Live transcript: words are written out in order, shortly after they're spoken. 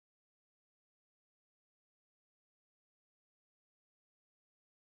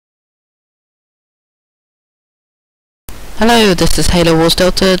Hello, this is Halo Wars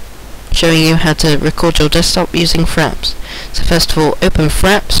Delta showing you how to record your desktop using Fraps. So first of all, open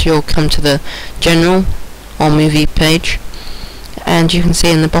Fraps, you'll come to the General or Movie page, and you can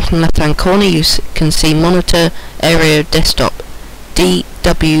see in the bottom left hand corner you can see Monitor Area Desktop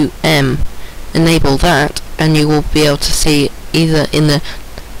DWM. Enable that and you will be able to see either in the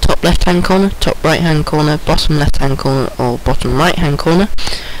top left hand corner, top right hand corner, bottom left hand corner or bottom right hand corner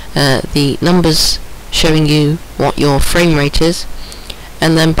the numbers showing you what your frame rate is,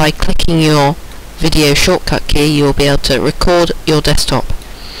 and then by clicking your video shortcut key you will be able to record your desktop.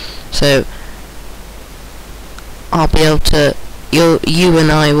 So I'll be able to, you and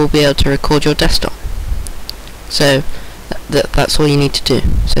I will be able to record your desktop. So that's all you need to do.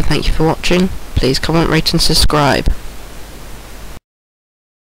 So thank you for watching. Please comment, rate and subscribe.